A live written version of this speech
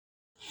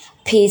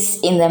Peace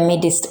in the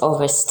midst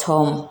of a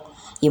storm.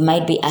 You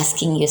might be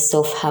asking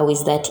yourself, how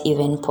is that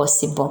even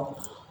possible?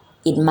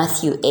 In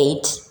Matthew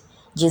 8,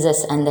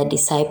 Jesus and the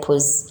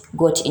disciples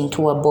got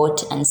into a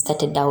boat and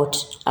started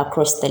out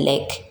across the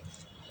lake.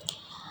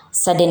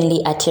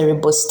 Suddenly, a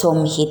terrible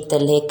storm hit the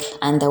lake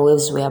and the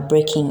waves were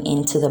breaking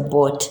into the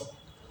boat.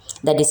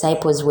 The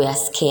disciples were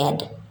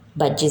scared,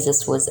 but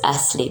Jesus was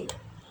asleep.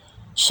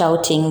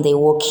 Shouting, they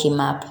woke him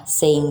up,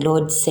 saying,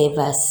 "Lord, save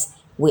us,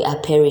 we are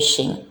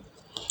perishing."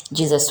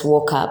 Jesus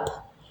woke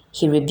up.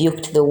 He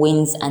rebuked the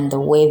winds and the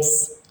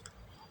waves,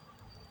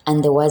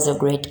 and there was a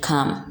great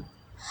calm.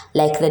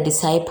 Like the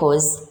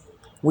disciples,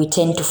 we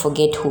tend to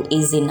forget who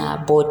is in our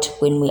boat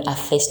when we are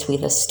faced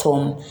with a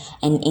storm,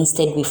 and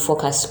instead we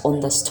focus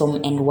on the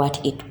storm and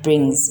what it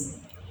brings.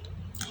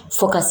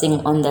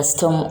 Focusing on the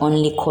storm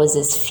only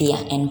causes fear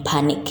and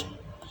panic.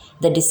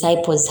 The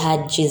disciples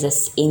had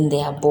Jesus in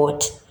their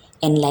boat,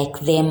 and like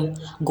them,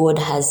 God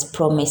has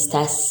promised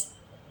us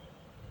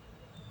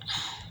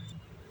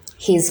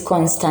His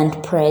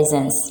constant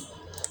presence.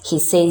 He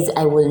says,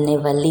 "I will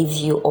never leave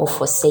you or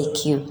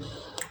forsake you."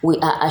 We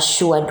are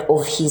assured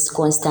of His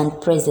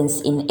constant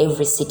presence in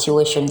every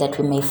situation that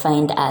we may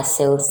find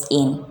ourselves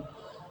in.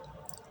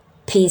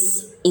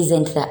 Peace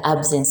isn't the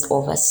absence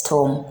of a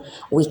storm.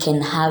 We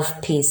can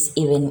have peace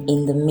even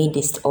in the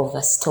midst of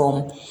a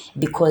storm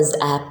because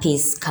our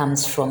peace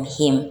comes from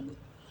Him.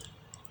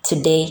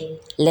 Today,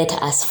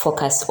 let us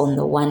focus on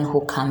the one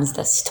who calms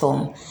the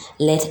storm.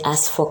 Let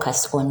us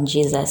focus on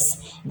Jesus,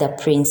 the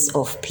Prince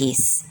of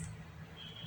Peace.